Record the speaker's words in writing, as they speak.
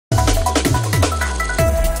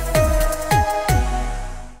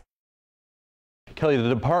Kelly, the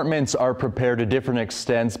departments are prepared to different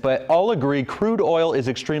extents, but all agree crude oil is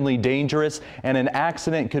extremely dangerous and an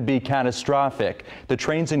accident could be catastrophic. The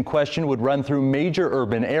trains in question would run through major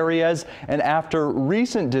urban areas, and after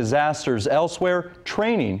recent disasters elsewhere,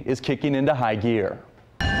 training is kicking into high gear.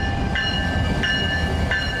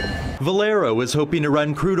 Valero is hoping to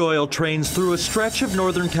run crude oil trains through a stretch of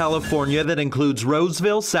Northern California that includes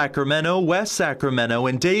Roseville, Sacramento, West Sacramento,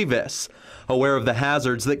 and Davis. Aware of the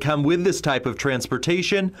hazards that come with this type of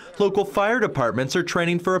transportation, local fire departments are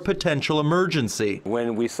training for a potential emergency.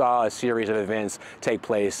 When we saw a series of events take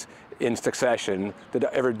place in succession,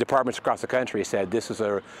 every departments across the country said this is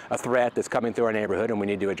a threat that's coming through our neighborhood and we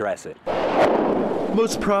need to address it.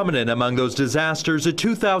 Most prominent among those disasters, a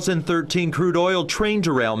 2013 crude oil train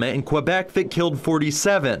derailment in Quebec that killed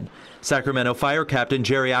 47. Sacramento Fire Captain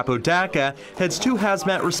Jerry Apodaca heads 2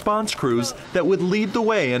 hazmat response crews that would lead the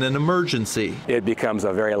way in an emergency. It becomes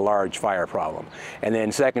a very large fire problem. And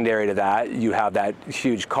then secondary to that, you have that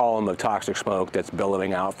huge column of toxic smoke that's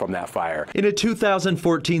billowing out from that fire. In a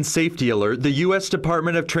 2014 safety alert, the U.S.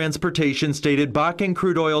 Department of Transportation stated Bakken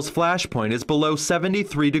crude oil's flash point is below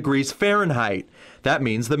 73 degrees Fahrenheit. That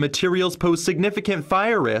means the materials pose significant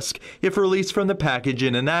fire risk if released from the package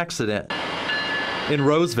in an accident. In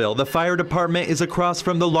Roseville, the fire department is across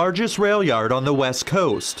from the largest rail yard on the West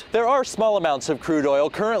Coast. There are small amounts of crude oil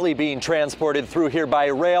currently being transported through here by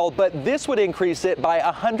rail, but this would increase it by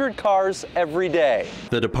 100 cars every day.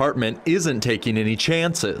 The department isn't taking any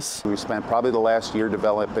chances. We spent probably the last year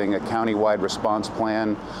developing a county-wide response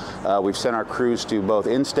plan. We've sent our crews to both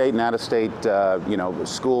in-state and out-of-state,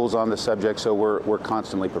 schools on the subject, so we're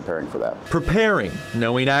constantly preparing for that. Preparing,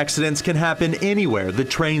 knowing accidents can happen anywhere the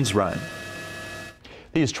trains run.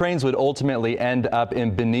 These trains would ultimately end up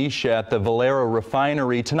in Benicia at the Valero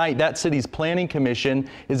refinery. Tonight, that city's planning commission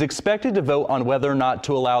is expected to vote on whether or not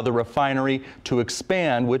to allow the refinery to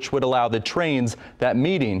expand, which would allow the trains. That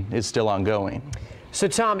meeting is still ongoing. So,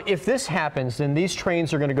 Tom, if this happens, then these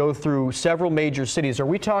trains are going to go through several major cities. Are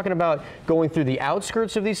we talking about going through the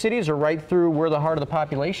outskirts of these cities or right through where the heart of the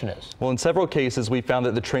population is? Well, in several cases, we found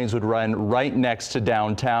that the trains would run right next to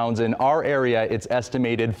downtowns. In our area, it's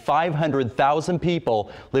estimated 500,000 people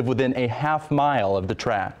live within a half mile of the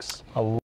tracks.